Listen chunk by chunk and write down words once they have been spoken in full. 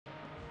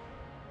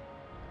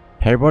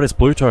Hey everybody, it's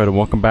BlueToad and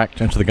welcome back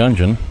to the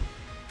Gungeon.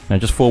 Now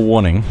just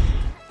forewarning,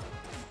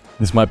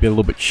 this might be a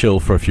little bit chill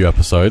for a few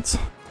episodes,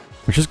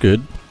 which is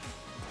good.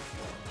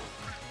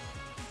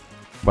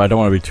 But I don't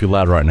want to be too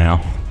loud right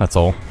now, that's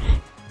all.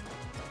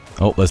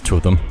 Oh, there's two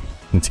of them.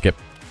 Need to get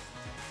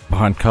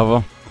behind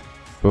cover.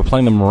 But we're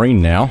playing the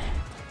Marine now.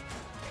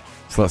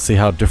 So let's see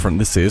how different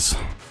this is.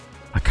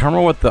 I can't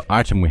remember what the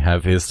item we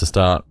have is to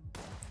start.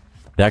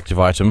 The active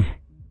item.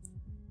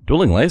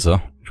 Dueling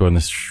laser. Join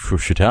this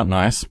shootout,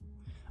 nice.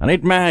 I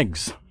need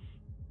mags.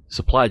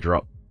 Supply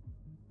drop.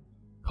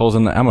 Calls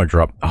in the ammo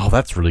drop. Oh,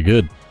 that's really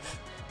good.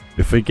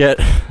 If we get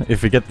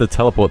the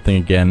teleport thing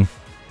again,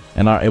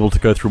 and are able to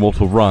go through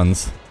multiple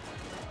runs,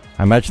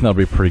 I imagine that'll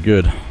be pretty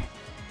good. Do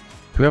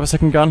we have a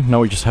second gun?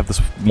 No, we just have this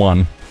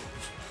one.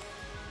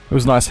 It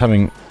was nice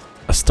having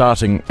a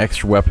starting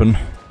extra weapon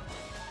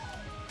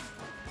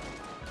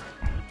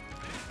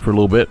for a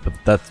little bit, but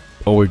that's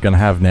all we're gonna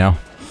have now.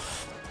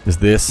 Is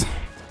this?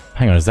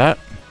 Hang on, is that?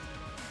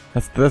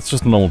 That's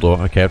just a normal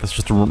door. Okay, that's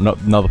just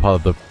another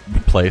part of the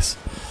place.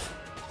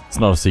 It's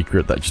not a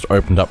secret that just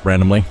opened up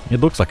randomly. It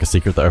looks like a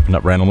secret that opened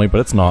up randomly, but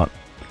it's not.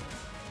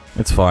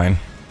 It's fine.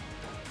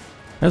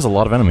 There's a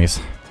lot of enemies.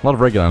 A lot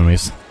of regular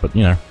enemies, but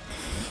you know.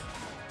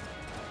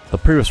 The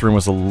previous room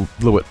was a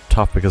little bit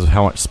tough because of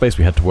how much space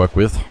we had to work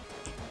with.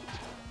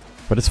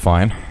 But it's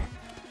fine.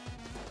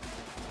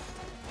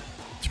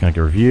 Just gonna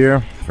get a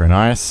review. Very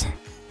nice.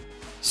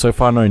 So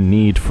far, no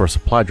need for a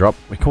supply drop.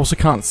 We also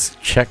can't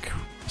check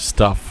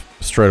stuff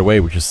straight away,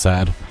 which is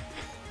sad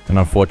and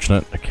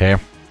unfortunate. Okay,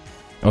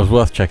 it was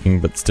worth checking,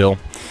 but still,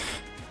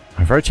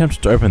 I'm very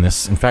tempted to open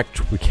this. In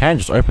fact, we can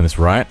just open this,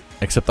 right?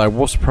 Except I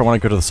also probably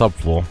want to go to the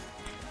subfloor.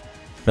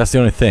 That's the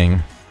only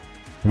thing.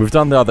 We've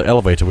done the other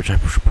elevator, which I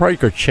should probably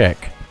go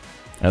check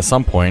at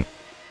some point,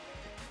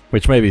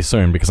 which may be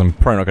soon because I'm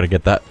probably not going to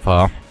get that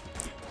far.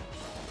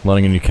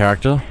 Learning a new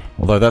character,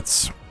 although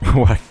that's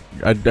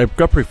I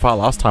got pretty far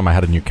last time I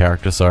had a new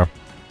character, so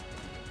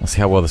let's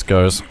see how well this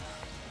goes.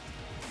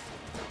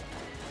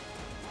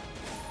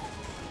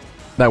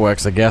 That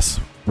works, I guess.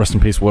 Rest in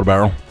peace, water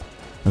barrel.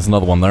 There's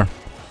another one there.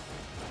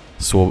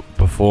 Saw it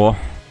before.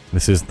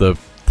 This is the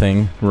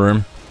thing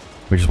room,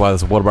 which is why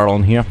there's a water barrel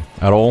in here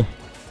at all.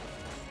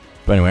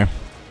 But anyway,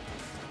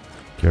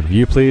 get rid of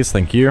you, please.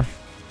 Thank you.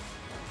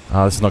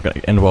 This is not going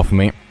to end well for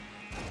me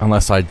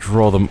unless I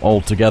draw them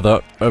all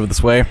together over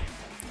this way.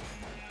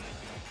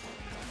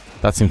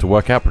 That seemed to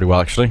work out pretty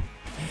well, actually.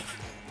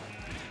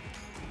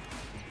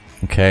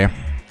 Okay.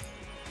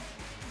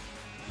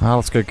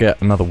 Let's go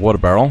get another water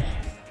barrel.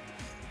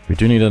 We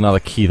do need another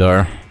key,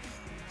 though,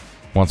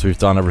 once we've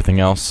done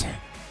everything else.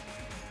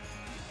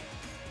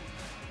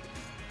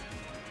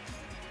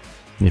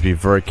 Need to be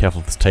very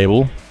careful with this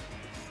table.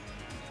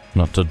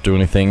 Not to do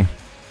anything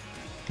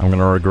I'm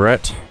gonna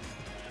regret.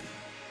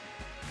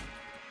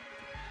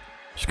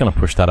 Just gonna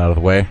push that out of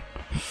the way.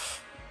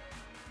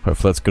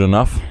 Hopefully that's good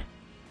enough.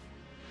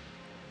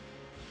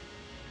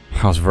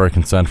 I was very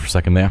concerned for a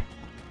second there.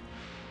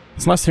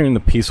 It's nice hearing the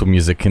peaceful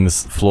music in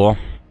this floor.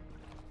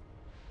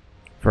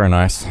 Very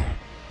nice.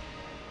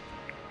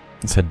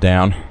 Let's head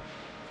down.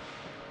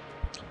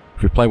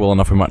 If we play well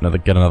enough, we might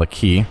get another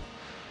key.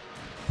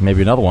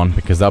 Maybe another one,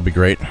 because that'll be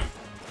great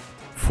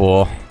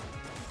for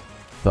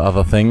the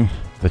other thing,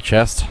 the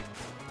chest.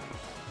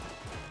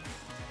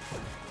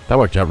 That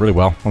worked out really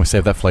well. Let me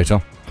save that for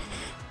later.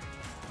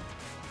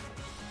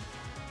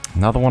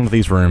 Another one of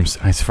these rooms.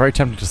 It's very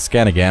tempting to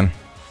scan again.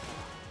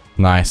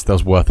 Nice, that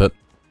was worth it.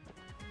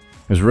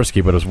 It was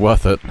risky, but it was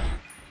worth it.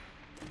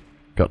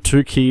 Got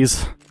 2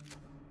 keys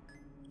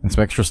and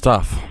some extra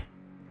stuff.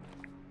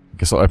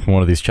 Guess I'll open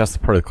one of these chests,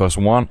 probably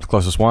the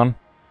closest one.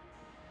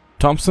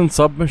 Thompson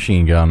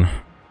submachine gun.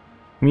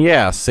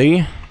 Yeah,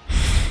 see?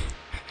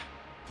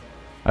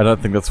 I don't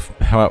think that's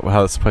how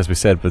it's supposed to be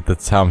said, but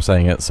that's how I'm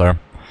saying it, so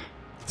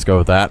let's go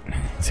with that.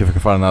 Let's see if I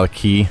can find another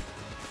key.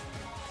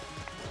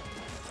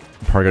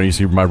 I'm probably gonna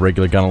use my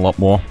regular gun a lot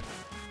more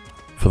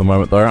for the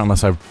moment, though,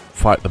 unless I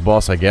fight the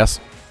boss, I guess.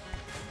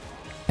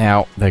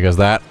 Ow, there goes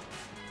that.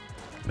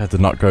 That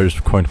did not go just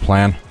according to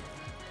plan.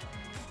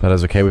 That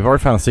is okay. We've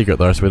already found a secret,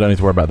 though, so we don't need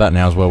to worry about that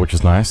now as well, which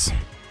is nice.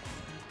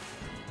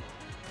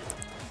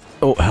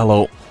 Oh,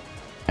 hello.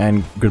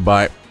 And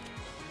goodbye.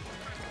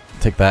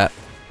 Take that.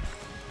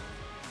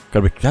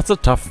 That's a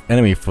tough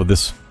enemy for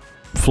this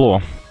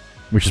floor,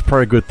 which is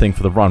probably a good thing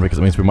for the run, because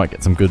it means we might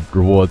get some good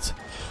rewards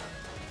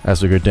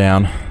as we go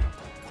down.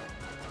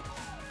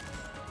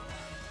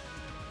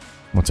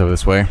 What's over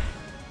this way?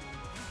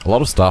 A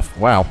lot of stuff.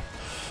 Wow.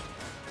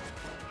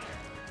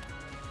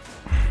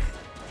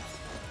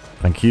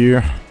 Thank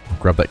you. I'll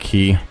grab that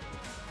key.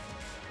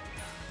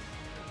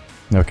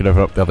 Now we can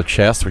open up the other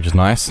chest, which is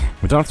nice.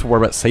 We don't have to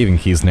worry about saving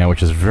keys now,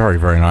 which is very,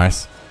 very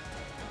nice.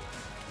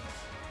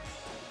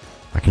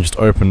 I can just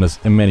open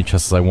as many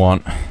chests as I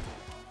want, and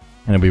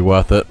it'll be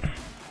worth it.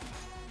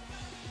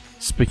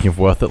 Speaking of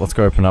worth it, let's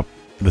go open up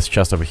this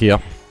chest over here.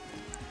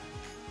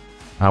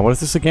 What is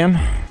this again?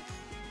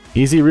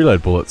 Easy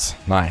reload bullets.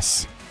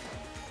 Nice.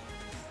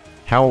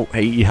 How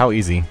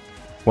easy?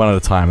 One at a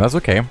time. That's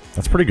okay.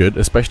 That's pretty good,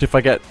 especially if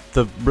I get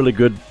the really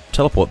good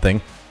teleport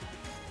thing.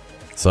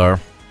 So,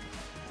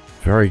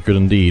 very good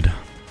indeed.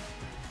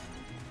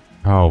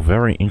 Oh,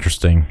 very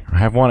interesting. I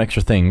have one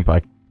extra thing,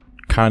 but I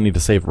kind of need to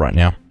save it right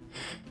now.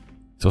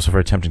 It's also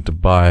very tempting to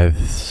buy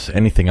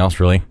anything else,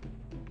 really.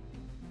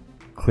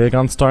 Clear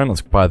gunstone,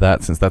 let's buy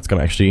that since that's going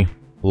to actually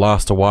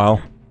last a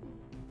while.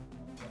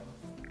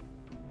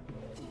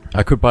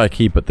 I could buy a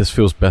key, but this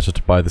feels better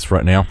to buy this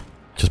right now,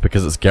 just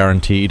because it's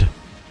guaranteed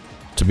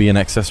to be an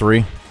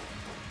accessory.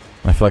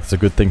 I feel like it's a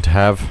good thing to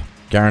have.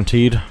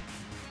 Guaranteed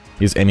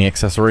is any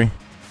accessory.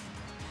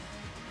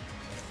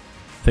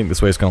 I think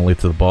this way is going to lead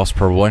to the boss,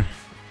 probably.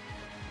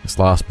 This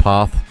last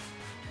path.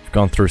 I've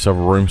gone through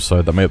several rooms,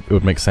 so that it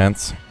would make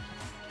sense.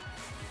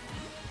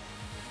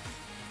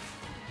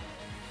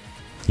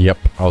 Yep,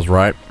 I was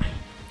right.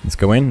 Let's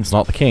go in. It's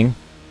not the king.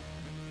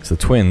 It's the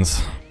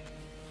twins.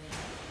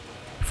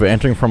 If we're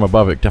entering from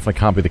above, it definitely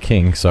can't be the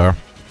king, so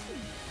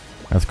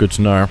that's good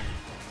to know.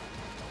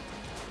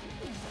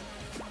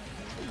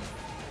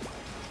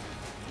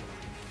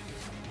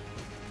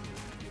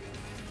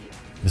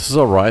 This is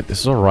alright,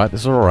 this is alright,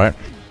 this is alright.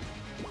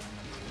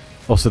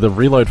 Also, the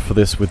reload for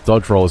this with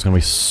dodge roll is going to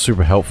be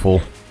super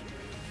helpful.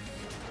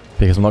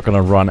 Because I'm not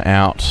going to run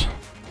out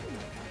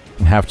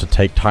and have to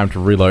take time to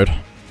reload.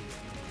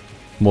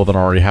 More than I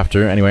already have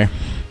to, anyway.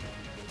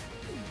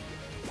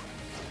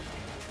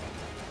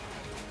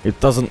 It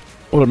doesn't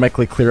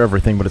automatically clear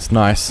everything, but it's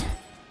nice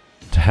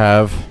to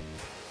have.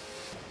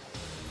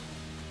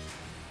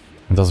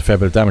 It does a fair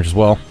bit of damage as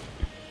well.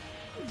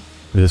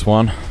 With this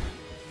one.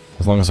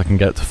 As long as I can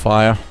get it to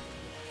fire.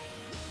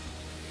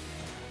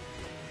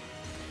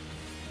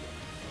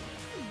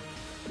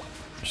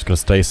 Just gotta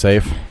stay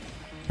safe.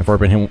 I've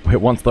already been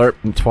hit once though,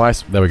 and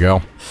twice. There we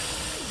go.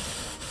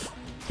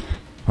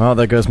 Well,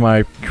 there goes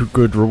my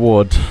good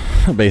reward,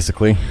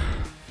 basically.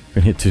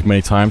 Been hit too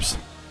many times.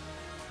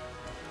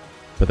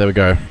 But there we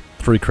go.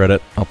 3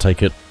 credit. I'll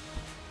take it.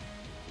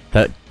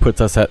 That puts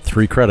us at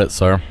 3 credits,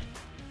 so...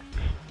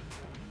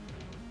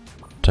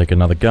 Take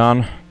another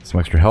gun. Some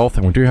extra health.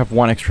 And we do have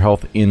 1 extra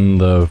health in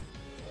the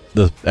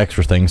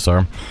extra thing,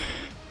 so...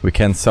 We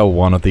can sell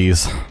one of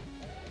these.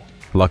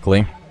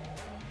 Luckily.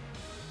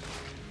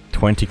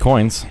 20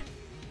 coins.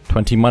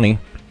 20 money.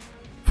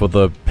 For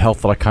the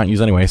health that I can't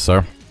use anyway,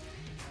 so...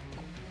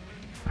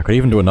 I could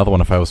even do another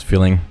one if I was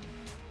feeling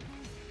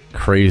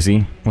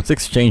crazy. What's the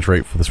exchange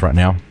rate for this right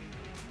now?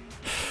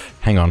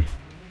 Hang on.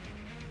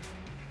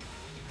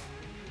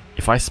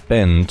 If I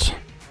spend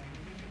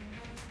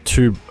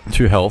 2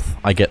 health,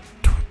 I get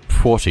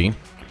 40,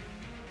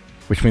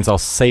 which means I'll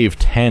save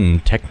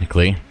 10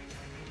 technically.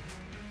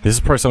 This is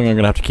probably something I'm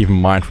going to have to keep in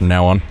mind from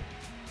now on.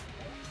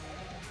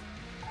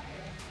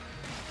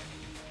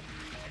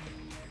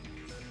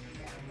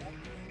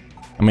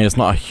 I mean, it's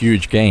not a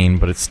huge gain,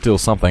 but it's still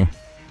something.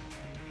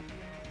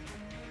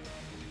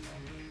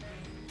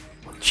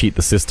 Cheat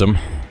the system.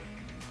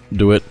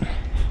 Do it.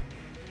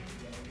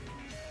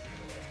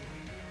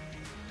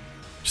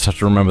 Just have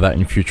to remember that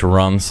in future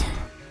runs.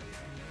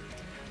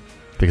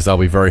 Because that'll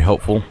be very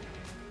helpful.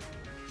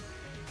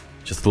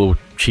 Just a little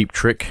cheap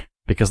trick.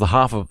 Because the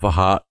half of the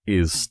heart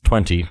is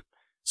 20,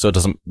 so it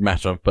doesn't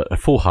matter. But a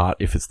full heart,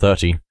 if it's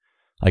 30,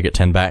 I get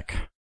 10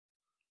 back.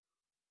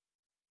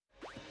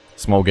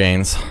 Small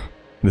gains.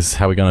 This is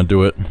how we're gonna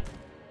do it.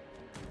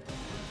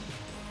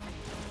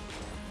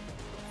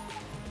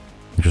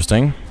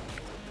 Interesting.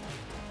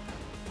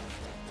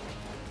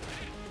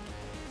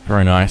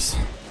 Very nice.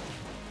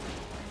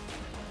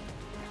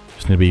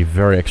 Just need to be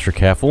very extra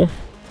careful.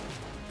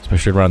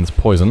 Especially around this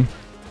poison.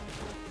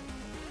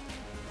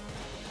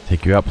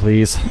 Take you out,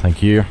 please.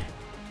 Thank you.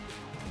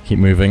 Keep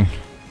moving.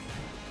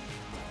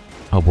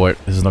 Oh boy,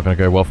 this is not going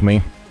to go well for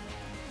me.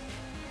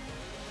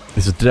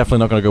 This is definitely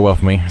not going to go well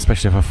for me,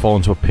 especially if I fall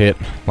into a pit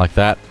like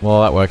that.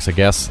 Well, that works, I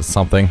guess. It's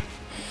something.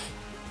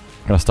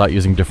 I'm going to start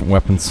using different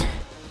weapons.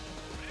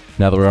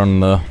 Now that we're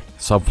on the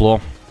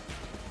subfloor.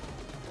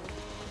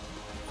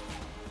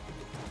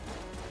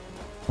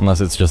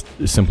 Unless it's just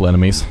simple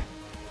enemies.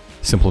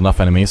 Simple enough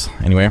enemies,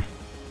 anyway.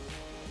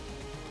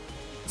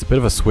 It's a bit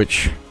of a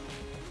switch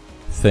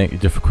thing,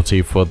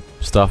 difficulty for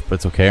stuff, but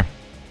it's okay.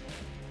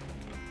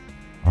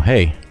 Oh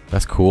hey,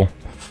 that's cool.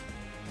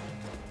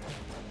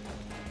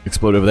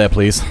 Explode over there,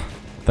 please.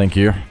 Thank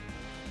you.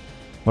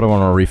 What do I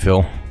want to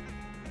refill?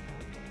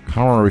 I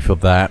don't want to refill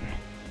that.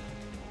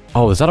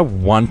 Oh, is that a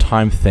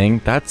one-time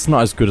thing? That's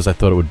not as good as I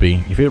thought it would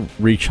be. If it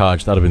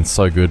recharged, that would have been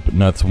so good, but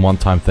no, it's a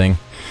one-time thing.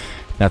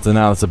 Now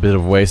that's a bit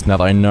of a waste now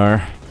that I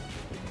know.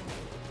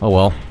 Oh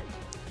well.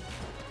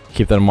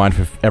 Keep that in mind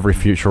for every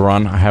future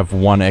run. I have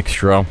 1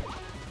 extra.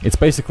 It's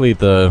basically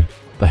the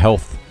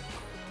health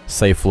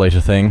save for later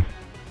thing,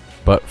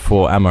 but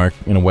for ammo,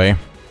 in a way.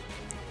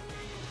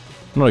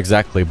 Not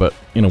exactly, but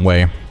in a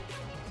way.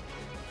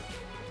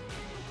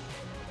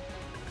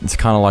 It's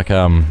kind of like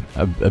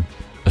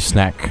a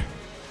snack,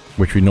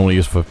 which we normally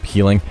use for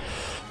healing.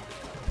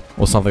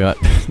 Or something like...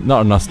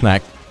 not a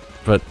snack,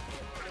 but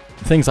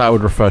things I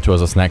would refer to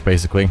as a snack,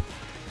 basically.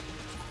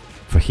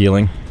 For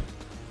healing.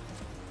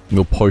 A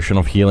little potion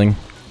of healing.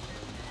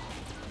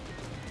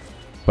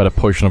 better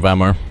potion of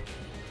ammo.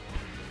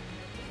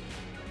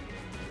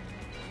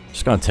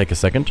 Just gonna take a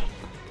second.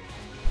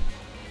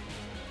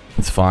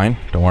 It's fine,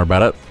 don't worry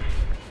about it.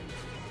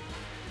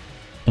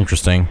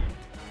 Interesting.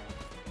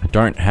 I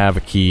don't have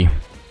a key.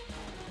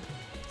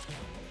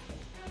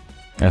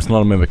 And it's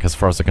not a mimic as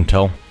far as I can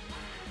tell.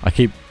 I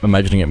keep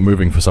imagining it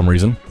moving for some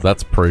reason.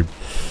 That's pretty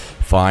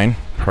fine.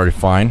 Pretty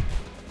fine.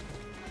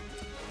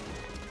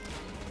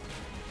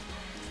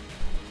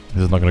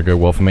 This is not going to go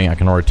well for me, I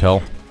can already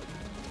tell.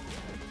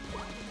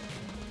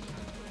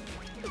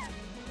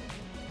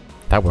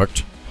 That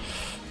worked.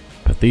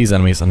 But these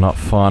enemies are not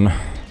fun.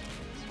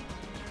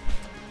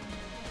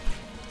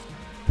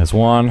 There's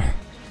one.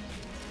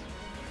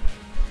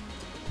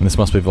 And this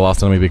must be the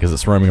last enemy because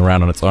it's roaming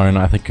around on its own.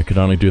 I think I could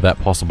only do that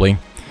possibly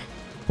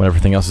when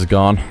everything else is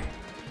gone.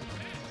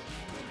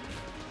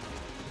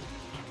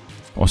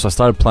 Also, I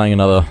started playing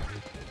another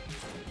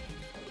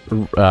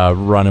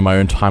run in my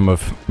own time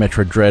of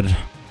Metroid Dread.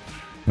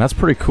 And that's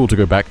pretty cool to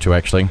go back to,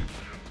 actually.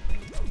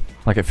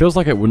 Like, it feels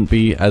like it wouldn't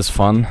be as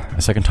fun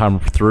a second time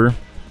through.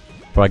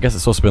 But I guess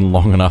it's also been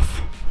long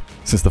enough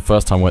since the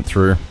first time I went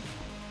through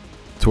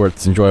to where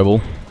it's enjoyable.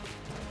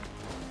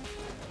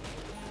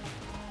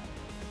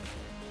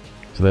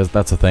 So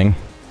that's a thing.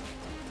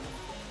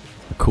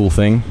 A cool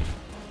thing.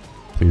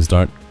 Please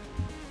don't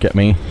get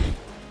me.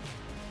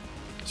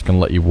 Just gonna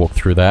let you walk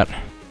through that.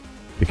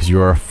 Because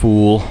you are a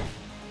fool.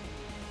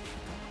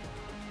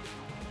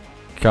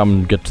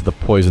 Come get to the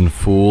poison,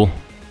 fool.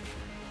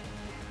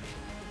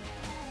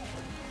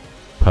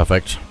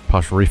 Perfect.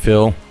 Partial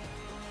refill.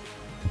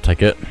 I'll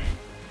take it.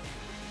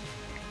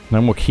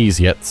 No more keys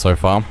yet so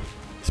far.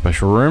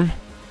 Special room.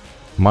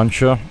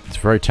 Muncher. It's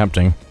very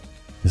tempting.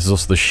 This is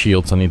also the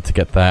shield, so I need to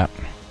get that.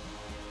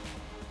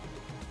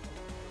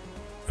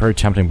 Very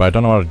tempting, but I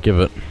don't know how to give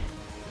it.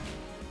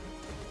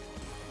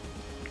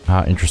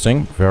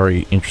 Interesting.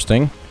 Very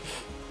interesting.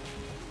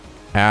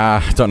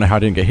 I don't know how I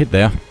didn't get hit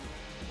there.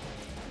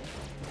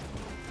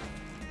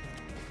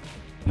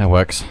 That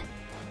works.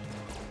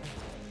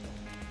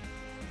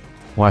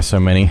 Why so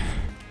many?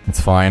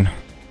 It's fine.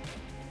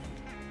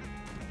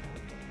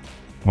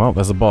 Well,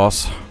 there's a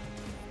boss.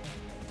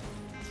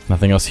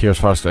 Nothing else here as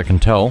far as I can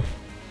tell.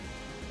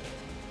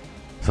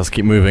 So let's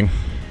keep moving.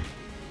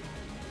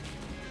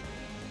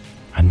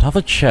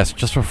 Another chest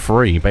just for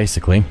free,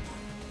 basically.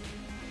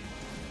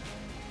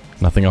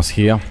 Nothing else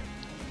here.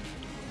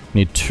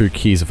 Need 2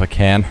 keys if I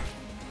can.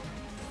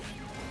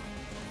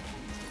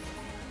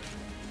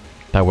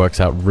 That works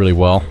out really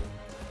well.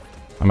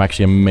 I'm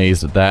actually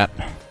amazed at that.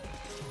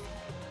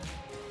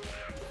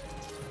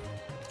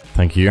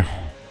 Thank you.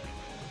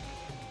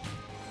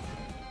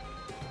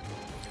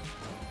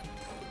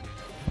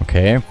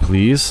 Okay,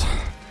 please.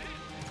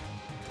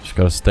 Just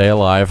gotta stay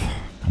alive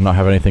and not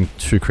have anything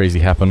too crazy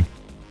happen.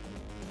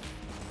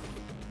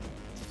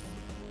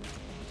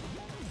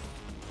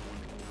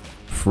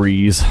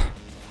 Freeze.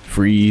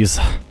 Freeze.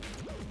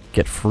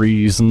 Get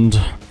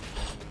freezened.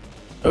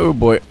 Oh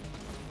boy.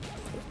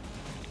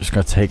 Just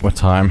gotta take my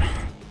time.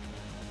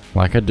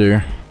 Like I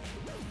do.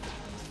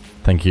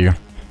 Thank you.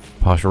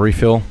 Partial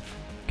refill.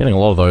 Getting a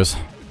lot of those.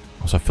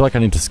 Also, I feel like I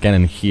need to scan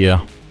in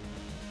here.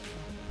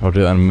 I'll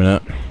do that in a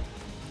minute.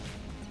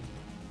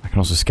 I can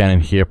also scan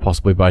in here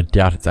possibly, but I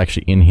doubt it's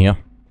actually in here.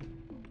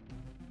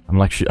 I'm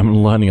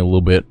learning a little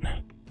bit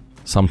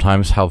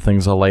sometimes how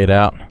things are laid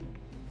out.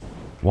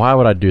 Why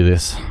would I do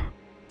this?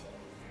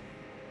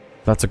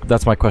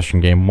 That's my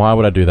question, game. Why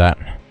would I do that?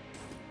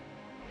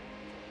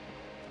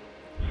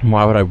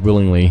 Why would I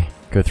willingly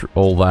go through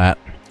all that?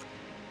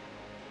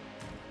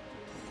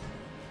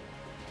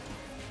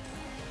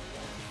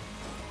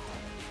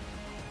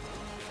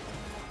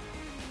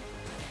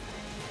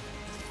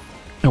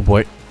 Oh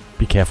boy.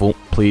 Be careful,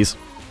 please.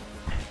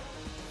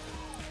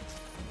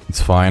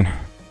 It's fine.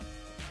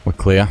 We're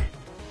clear.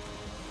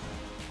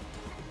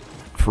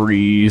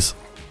 Freeze.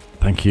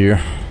 Thank you.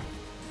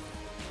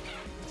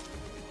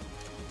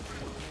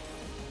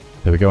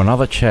 There we go,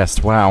 another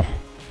chest. Wow.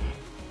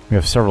 We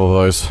have several of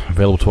those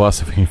available to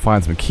us if we can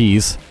find some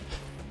keys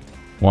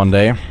one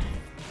day.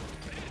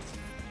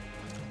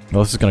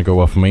 Well, this is going to go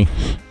well for me.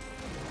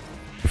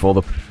 Before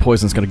the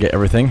poison's going to get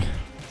everything.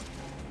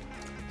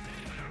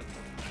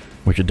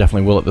 Which it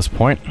definitely will at this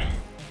point.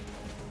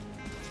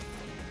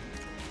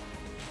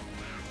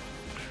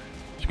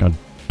 Just going to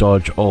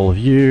dodge all of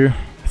you.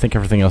 I think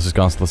everything else is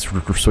gone, so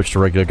let's switch to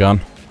regular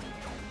gun.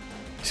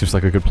 Seems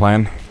like a good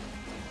plan.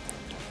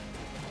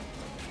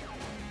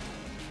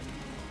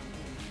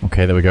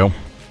 Okay, there we go.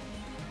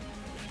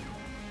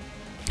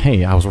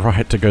 Hey, I was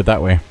right to go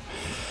that way.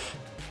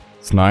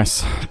 It's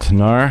nice to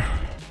know.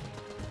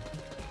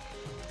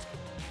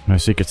 No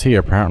secrets here,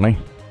 apparently.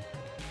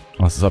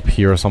 Unless it's up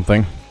here or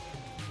something.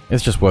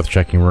 It's just worth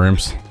checking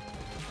rooms.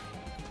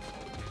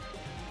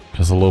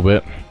 Just a little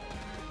bit.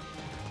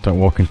 Don't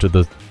walk into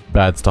the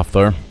bad stuff,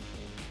 though.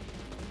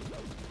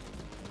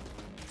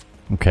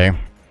 Okay.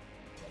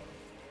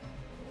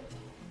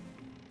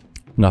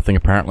 Nothing,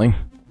 apparently.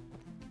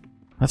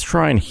 Let's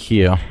try in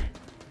here.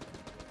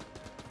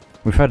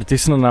 We've had a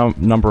decent amount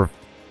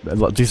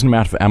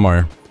of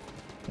ammo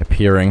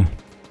appearing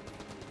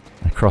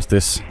across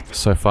this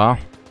so far.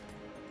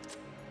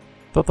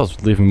 Thought that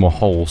was leaving more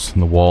holes in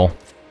the wall.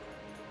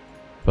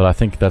 But I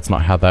think that's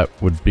not how that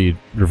would be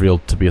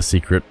revealed to be a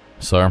secret,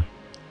 so...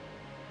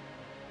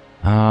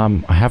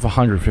 I have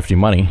 150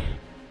 money,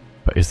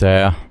 but is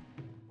there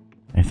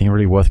anything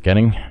really worth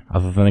getting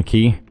other than a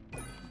key?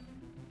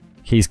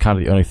 Key's kind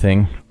of the only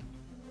thing.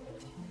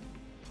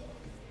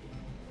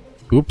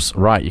 Oops,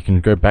 right, you can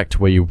go back to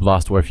where you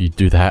last were if you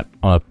do that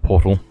on a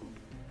portal.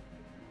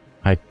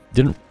 I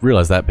didn't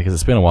realize that because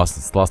it's been a while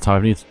since the last time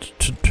I've needed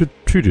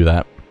to do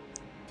that.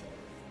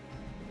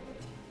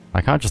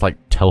 I can't just like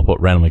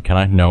teleport randomly, can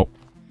I? No.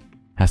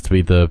 Has to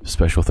be the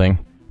special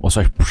thing.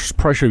 Also, I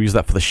probably should have used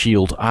that for the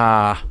shield.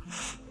 Ah!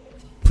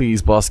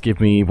 Please, boss, give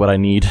me what I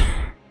need.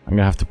 I'm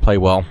gonna have to play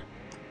well.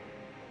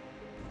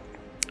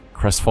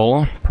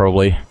 Crestfallen,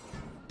 probably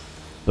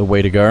the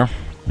way to go.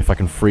 If I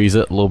can freeze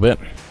it a little bit.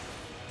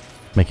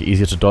 Make it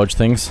easier to dodge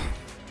things.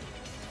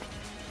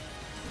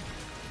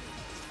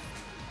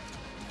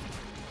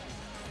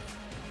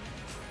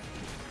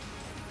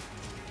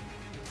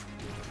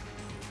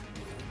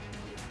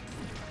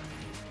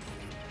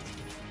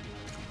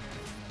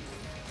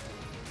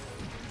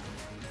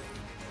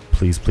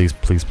 Please, please,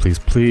 please, please,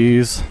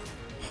 please.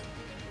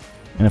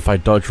 And if I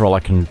dodge roll, I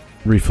can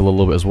refill a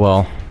little bit as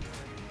well.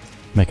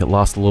 Make it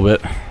last a little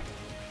bit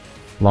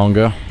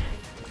longer.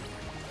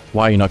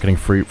 Why are you not getting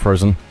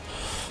frozen?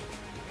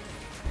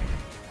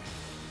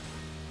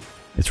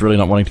 It's really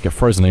not wanting to get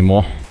frozen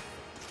anymore.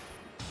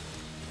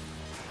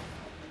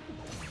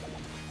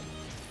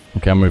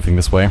 Okay, I'm moving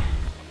this way.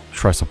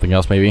 Try something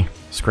else maybe.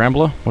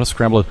 Scrambler? What does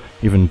Scrambler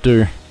even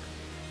do?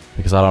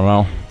 Because I don't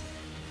know.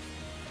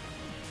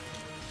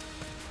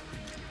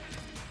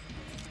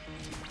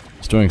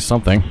 It's doing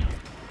something.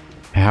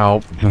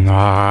 How?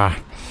 Ah.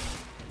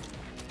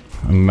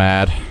 I'm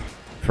mad.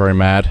 Very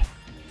mad.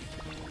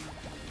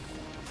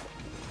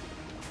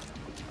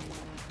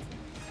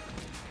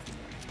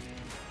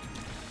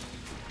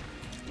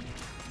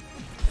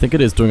 I think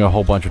it is doing a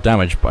whole bunch of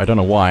damage, but I don't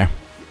know why.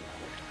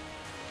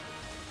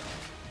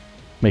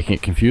 Making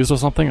it confused or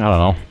something? I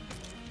don't know.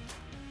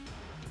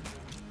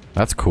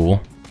 That's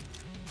cool.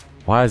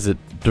 Why is it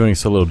doing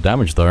so little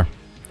damage though?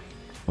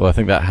 Well, I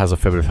think that has a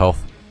fair bit of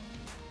health.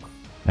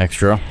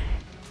 Extra.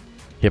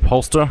 Hip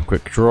holster,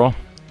 quick draw.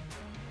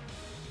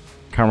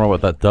 Can't remember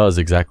what that does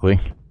exactly.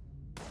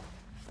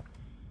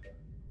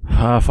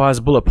 Fires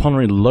a bullet upon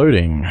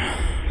reloading.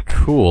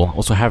 Cool.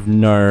 Also have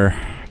no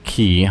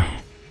key.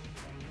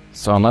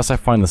 So unless I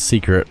find the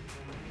secret,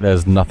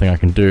 there's nothing I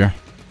can do.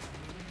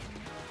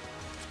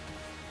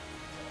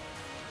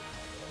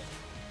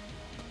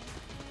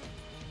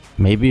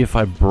 Maybe if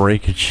I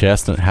break a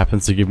chest and it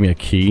happens to give me a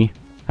key?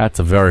 That's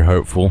a very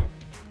hopeful.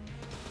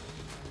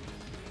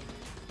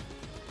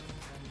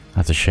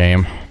 That's a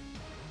shame.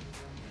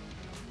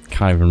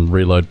 Can't even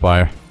reload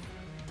by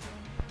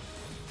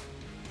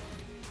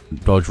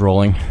dodge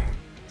rolling.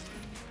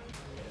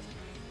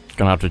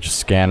 Gonna have to just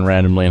scan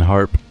randomly and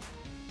hope.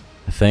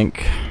 I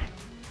think.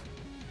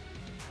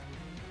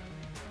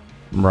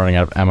 I'm running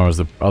out of ammo is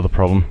the other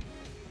problem.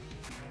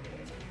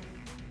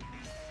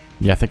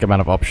 Yeah, I think I'm out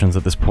of options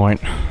at this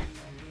point.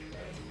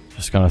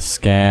 Just gonna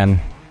scan.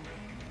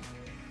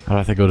 I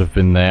don't think it would have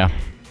been there.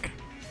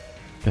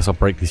 Guess I'll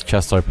break these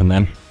chests open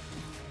then.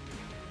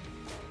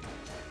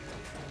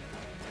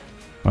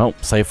 Well,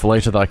 save for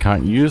later that I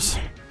can't use.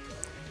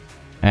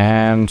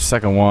 And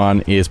second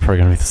one is probably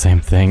gonna be the same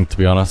thing, to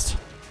be honest.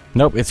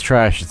 Nope, it's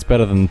trash. It's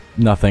better than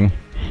nothing.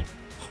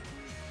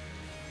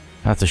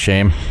 That's a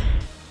shame.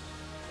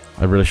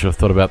 I really should have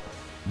thought about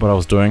what I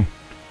was doing.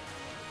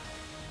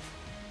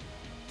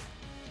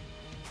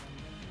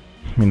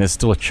 I mean, there's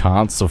still a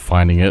chance of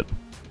finding it.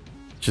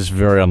 It's just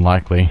very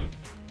unlikely.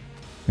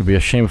 It'd be a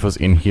shame if it was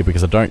in here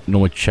because I don't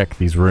normally check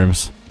these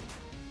rooms.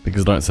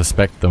 Because I don't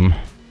suspect them.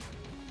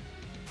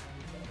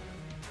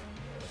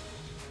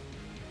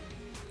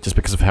 Just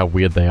because of how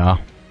weird they are.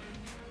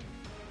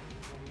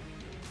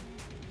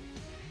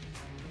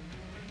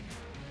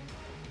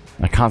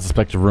 I can't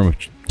suspect a room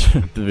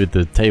with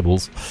the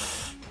tables.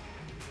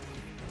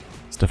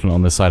 It's definitely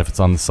on this side if it's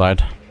on this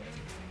side.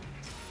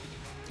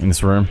 In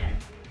this room.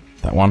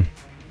 That one.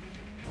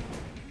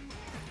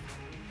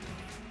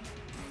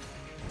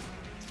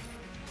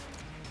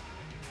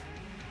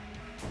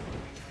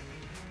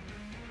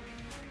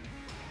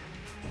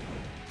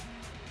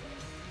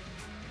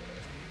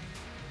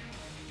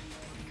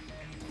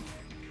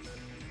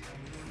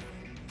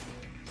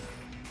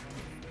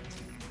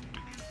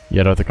 Yeah,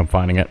 I don't think I'm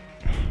finding it.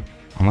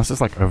 Unless it's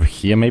like over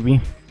here,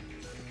 maybe?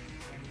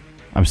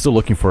 I'm still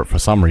looking for it for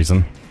some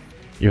reason.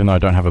 Even though I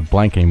don't have a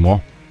blank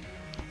anymore.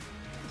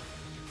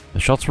 The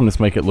shots from this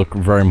make it look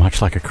very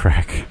much like a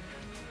crack.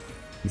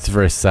 It's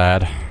very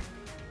sad.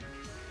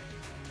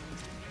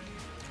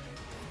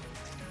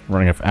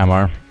 Running out of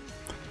ammo.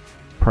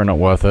 Probably not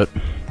worth it,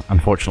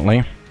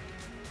 unfortunately.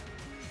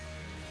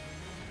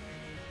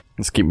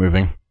 Let's keep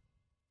moving.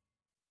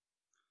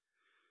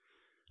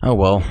 Oh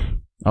well.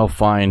 I'll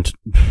find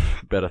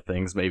better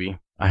things, maybe.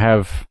 I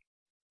have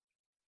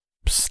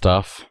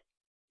stuff.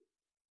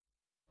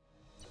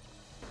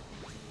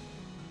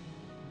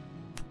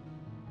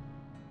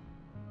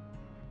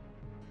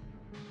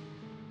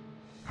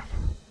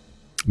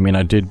 I mean,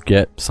 I did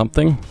get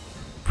something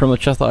from the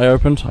chest that I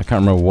opened. I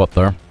can't remember what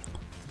though.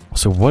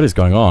 So what is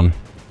going on?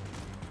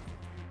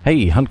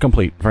 Hey, hunt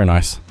complete. Very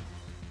nice.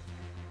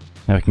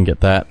 Now we can get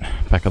that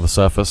back on the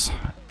surface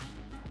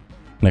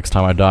next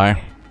time I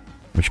die,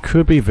 which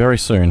could be very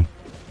soon.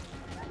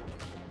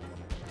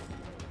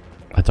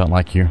 I don't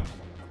like you.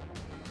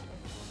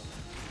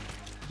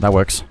 That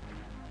works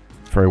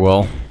very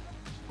well.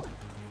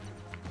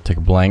 Take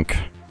a blank.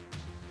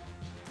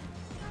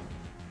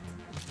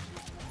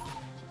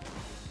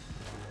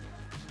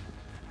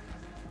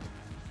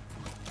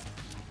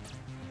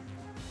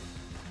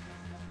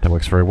 That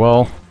works very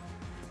well.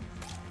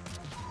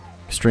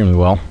 Extremely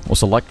well.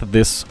 Also like that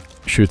this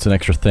shoots an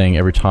extra thing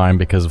every time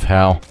because of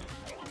how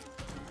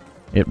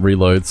it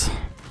reloads.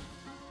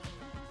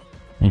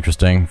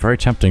 Interesting. Very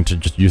tempting to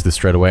just use this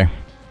straight away.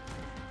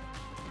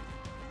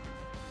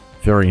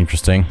 Very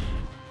interesting.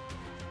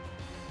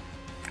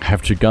 I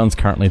have 2 guns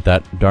currently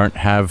that don't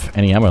have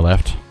any ammo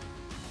left.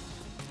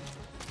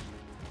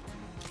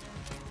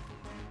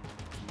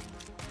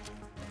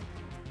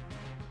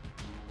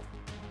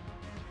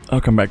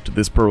 I'll come back to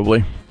this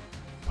probably.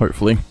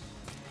 Hopefully.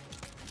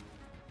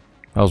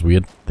 That was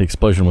weird. The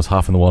explosion was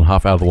half in the wall and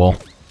half out of the wall.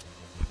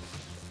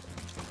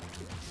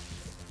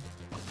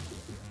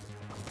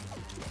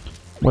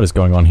 What is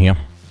going on here?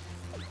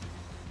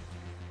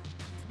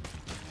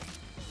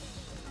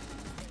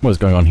 What is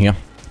going on here?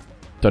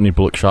 Don't need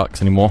bullet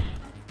sharks anymore.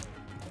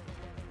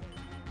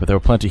 But there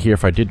were plenty here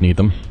if I did need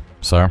them.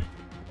 So,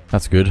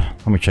 that's good.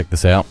 Let me check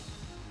this out.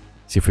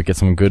 See if we get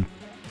something good.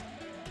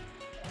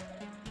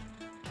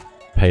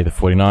 Pay the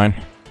 49.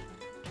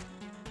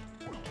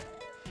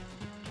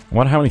 I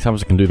wonder how many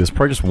times I can do this.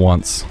 Probably just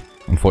once,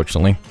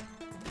 unfortunately.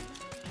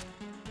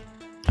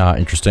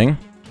 Interesting.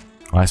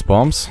 Ice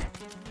bombs.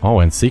 Oh,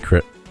 and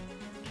secret.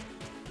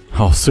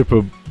 Oh,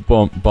 super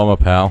bomber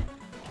pal.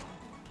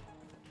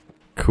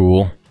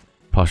 Cool.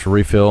 Partial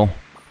refill.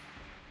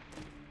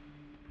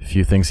 A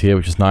few things here,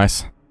 which is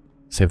nice.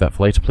 Save that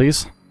for later,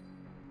 please.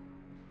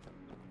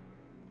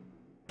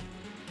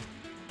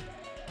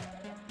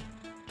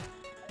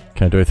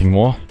 Can I do anything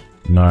more?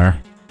 No.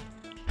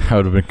 That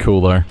would have been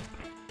cool, though.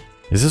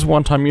 Is this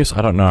one-time use?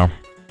 I don't know.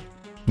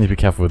 Need to be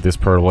careful with this,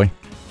 probably.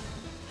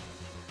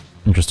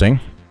 Interesting.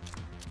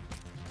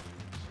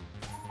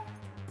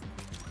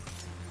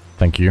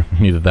 Thank you.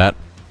 Needed that.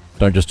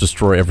 Don't just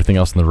destroy everything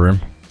else in the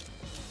room.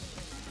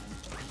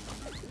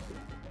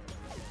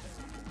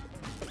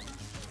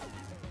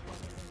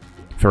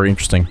 Very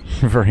interesting.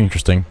 Very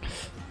interesting.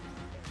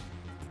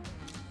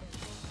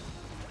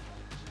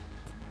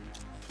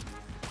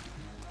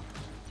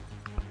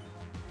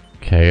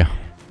 Okay.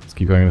 Let's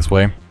keep going this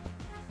way.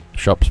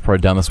 Shop's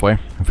probably down this way,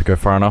 if we go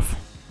far enough.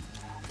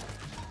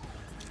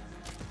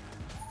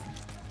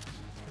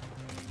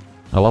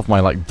 I love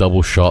my, like,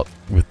 double shot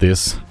with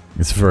this.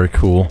 It's very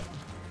cool.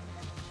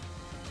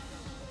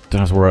 Don't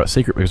have to worry about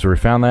secret because we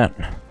already found that.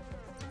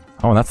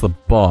 Oh, and that's the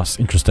boss.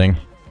 Interesting.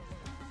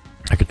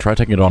 I could try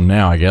taking it on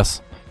now, I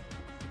guess.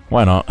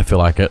 Why not? I feel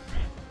like it.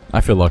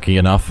 I feel lucky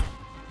enough.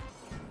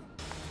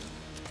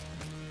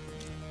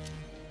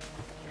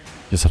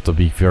 Just have to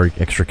be very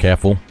extra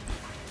careful.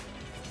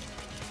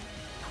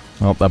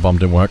 Oh, that bomb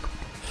didn't work.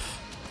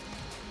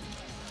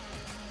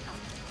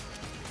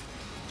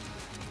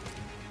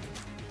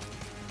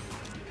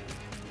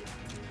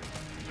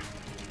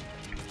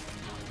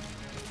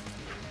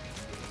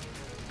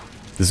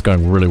 This is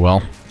going really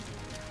well.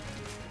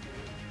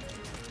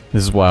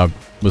 This is why I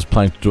was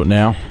planning to do it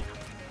now.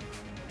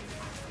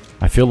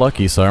 I feel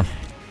lucky, so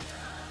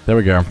there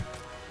we go.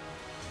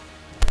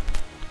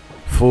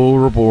 Full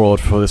reward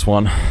for this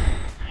one.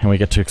 And we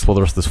get to explore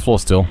the rest of this floor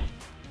still.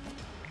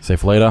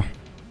 Save for later.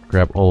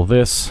 Grab all of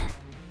this.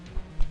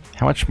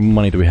 How much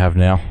money do we have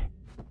now?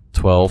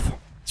 12.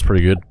 It's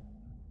pretty good.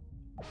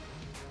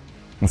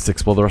 Let's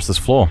explore the rest of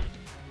this floor.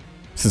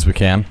 Since we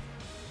can.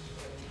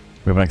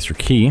 We have an extra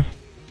key.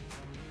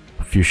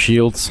 A few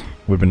shields.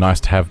 Would have been nice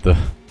to have the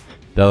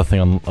other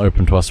thing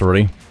open to us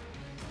already.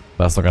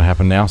 But that's not going to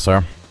happen now,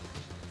 so...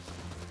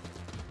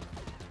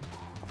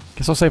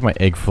 Guess I'll save my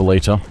egg for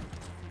later.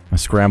 My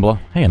scrambler.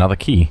 Hey, another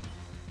key.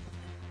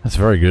 That's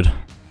very good.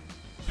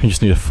 We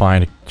just need to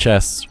find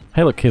chests.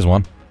 Hey look, here's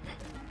one.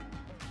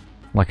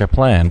 Like I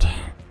planned.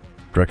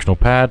 Directional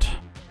pad.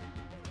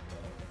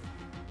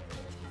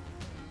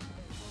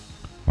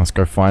 Let's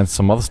go find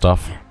some other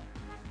stuff.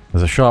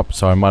 There's a shop,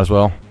 so I might as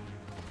well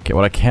get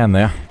what I can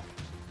there.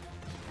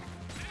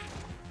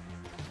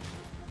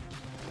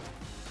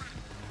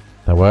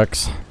 That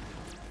works.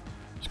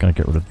 Just gonna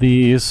get rid of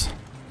these.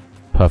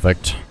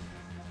 Perfect.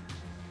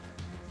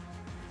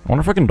 I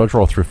wonder if I can dodge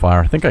roll through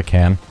fire. I think I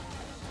can.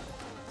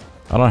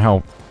 I don't know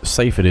how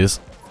safe it is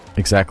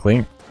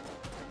exactly,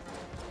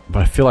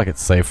 but I feel like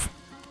it's safe.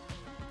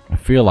 I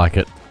feel like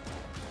it.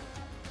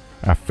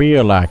 I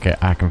feel like it.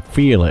 I can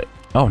feel it.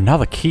 Oh,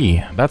 another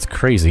key. That's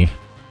crazy.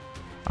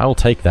 I will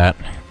take that.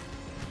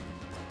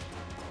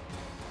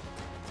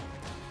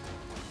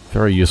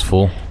 Very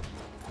useful.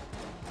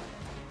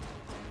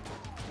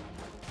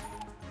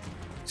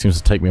 Seems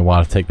to take me a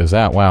while to take those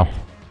out. Wow.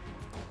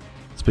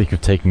 Speaking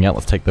of taking out,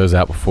 let's take those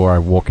out before I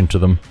walk into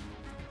them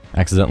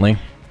accidentally.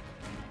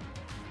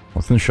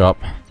 What's in the shop?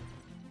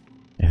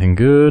 Anything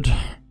good?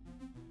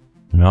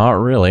 Not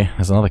really.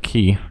 There's another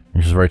key,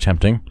 which is very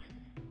tempting.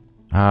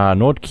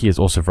 Nord key is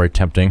also very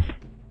tempting.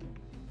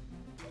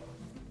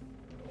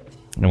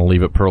 I'm gonna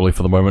leave it probably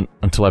for the moment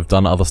until I've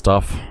done other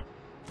stuff.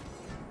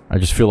 I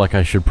just feel like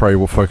I should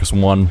probably focus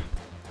on one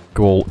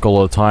goal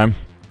at a time.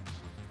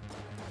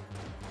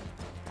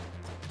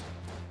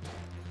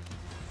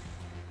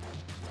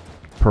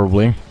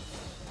 Probably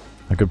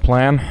a good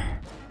plan.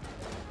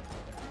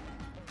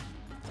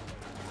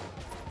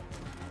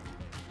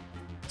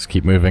 Let's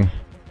keep moving.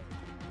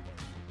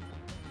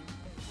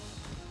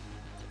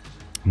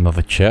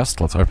 Another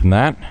chest, let's open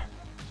that.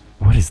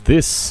 What is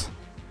this?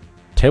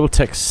 Table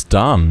tech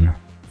stun.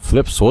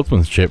 Flip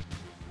swordsmanship.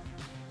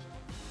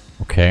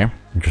 Okay,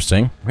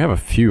 interesting. We have a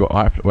few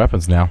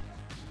weapons now.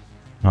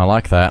 I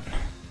like that.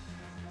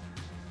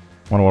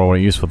 Wonder what I want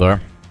to use for though.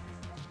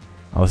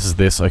 Oh, this is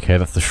this. Okay,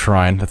 that's the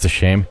shrine. That's a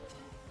shame.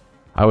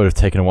 I would have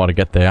taken a while to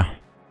get there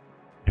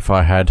if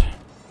I had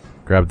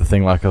grabbed the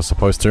thing like I was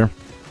supposed to.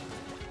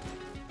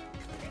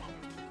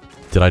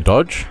 Did I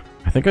dodge?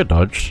 I think I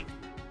dodged.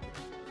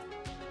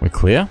 We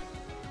clear?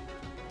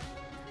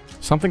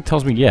 Something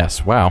tells me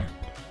yes. Wow.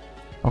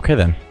 Okay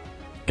then.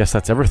 Guess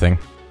that's everything.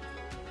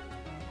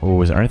 Oh,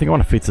 is there anything I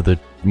want to feed to the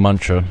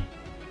muncher?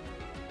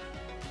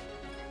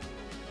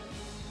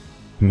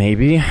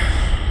 Maybe.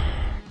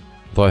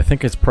 Though I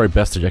think it's probably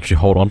best to actually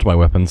hold on to my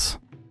weapons.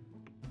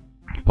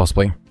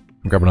 Possibly.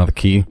 Grab another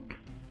key.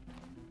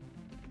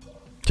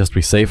 Just to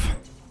be safe.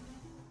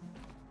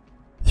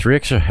 3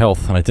 extra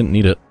health, and I didn't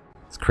need it.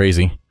 It's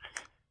crazy.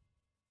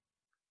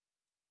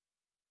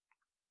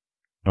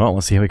 Well,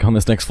 let's see how we go on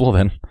this next floor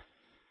then.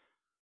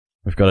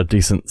 We've got a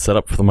decent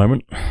setup for the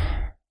moment.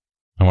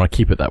 I want to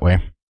keep it that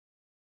way.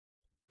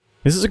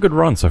 This is a good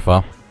run so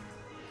far.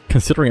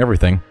 Considering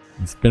everything,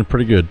 it's been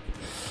pretty good.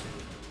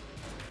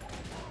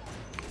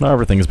 Not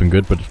everything has been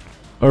good, but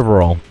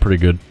overall, pretty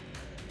good.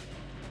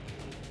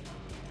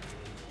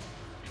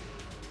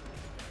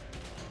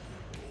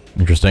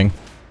 Interesting.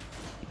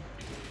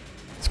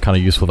 It's kind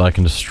of useful that I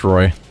can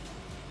destroy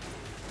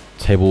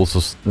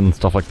tables and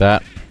stuff like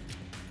that.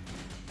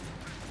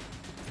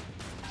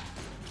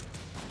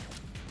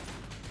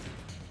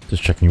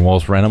 Just checking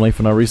walls randomly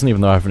for no reason,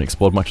 even though I haven't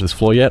explored much of this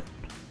floor yet.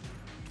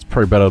 It's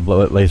probably better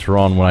later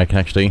on when I can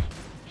actually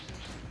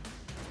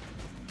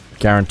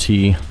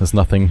guarantee there's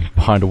nothing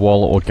behind a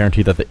wall, or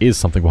guarantee that there is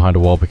something behind a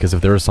wall, because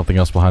if there is something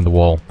else behind the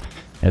wall,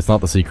 and it's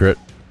not the secret,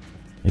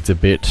 it's a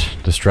bit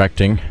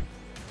distracting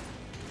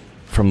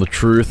from the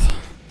truth.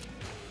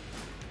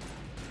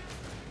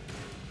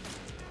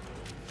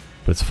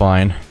 But it's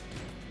fine.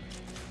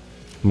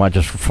 Might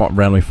just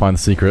randomly find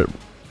the secret,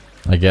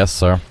 I guess,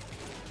 so.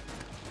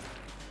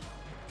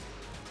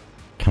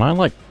 Can I,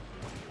 like,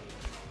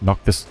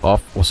 knock this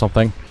off or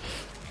something?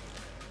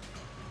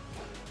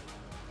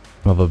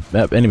 Well,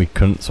 the enemy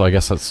couldn't, so I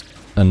guess that's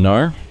a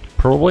no,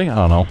 probably? I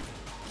don't know.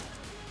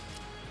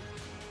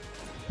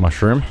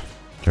 Mushroom.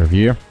 To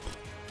review.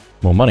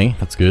 More money,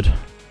 that's good.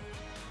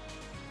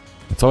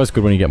 It's always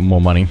good when you get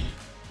more money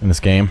in this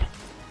game.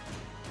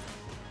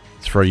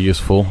 It's very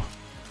useful.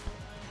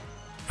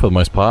 For the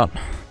most part.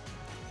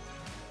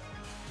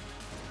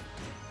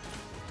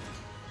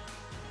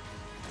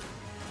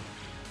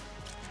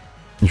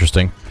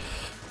 Interesting.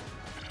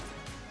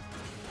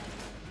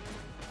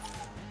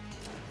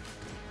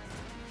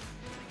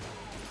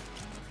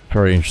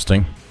 Very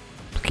interesting.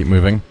 Keep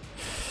moving.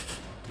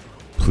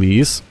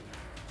 Please.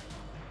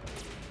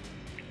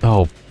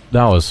 Oh,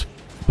 that was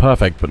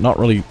perfect, but not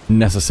really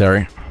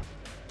necessary.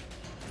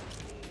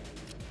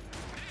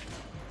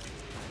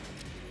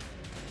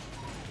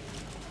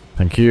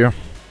 Thank you.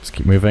 Just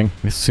keep moving.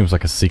 This seems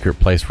like a secret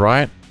place,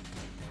 right?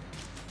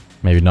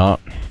 Maybe not.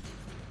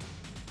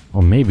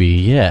 Or maybe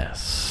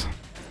yes.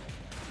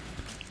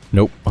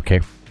 Nope.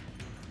 Okay.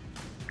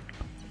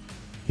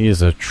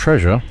 Here's a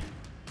treasure.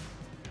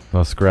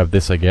 Let's grab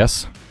this, I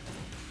guess.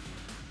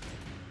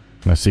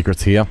 No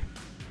secrets here.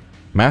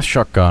 Mass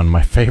shotgun,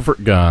 my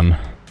favorite gun.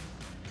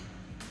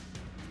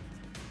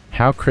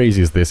 How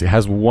crazy is this? It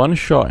has 1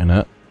 shot in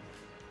it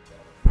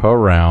per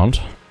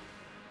round.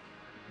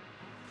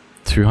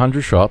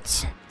 200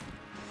 shots.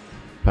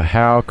 But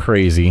how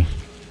crazy.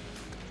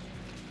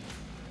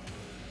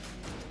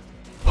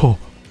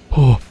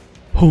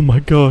 Oh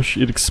my gosh,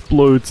 it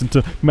explodes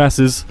into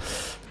masses.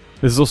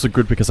 This is also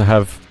good because I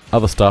have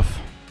other stuff.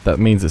 That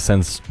means it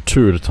sends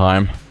 2 at a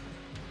time.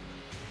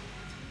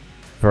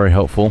 Very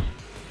helpful.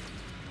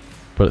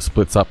 But it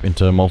splits up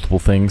into multiple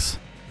things,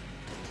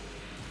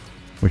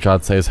 which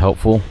I'd say is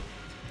helpful.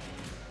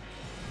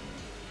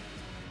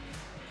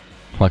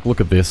 Like, look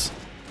at this.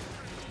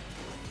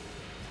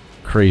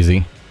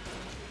 Crazy.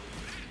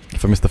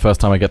 If I miss the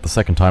first time, I get the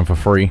second time for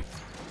free.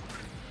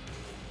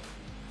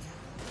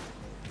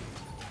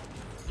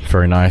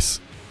 Very nice.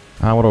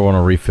 What do I want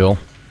to refill?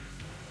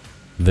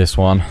 This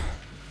one.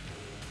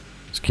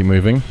 Just keep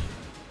moving.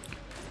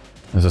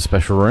 There's a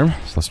special room,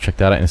 so let's check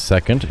that out in a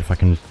second. If I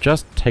can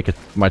just take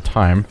my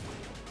time.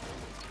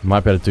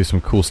 Might be able to do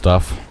some cool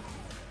stuff.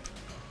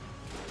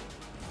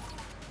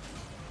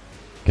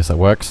 Guess that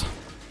works.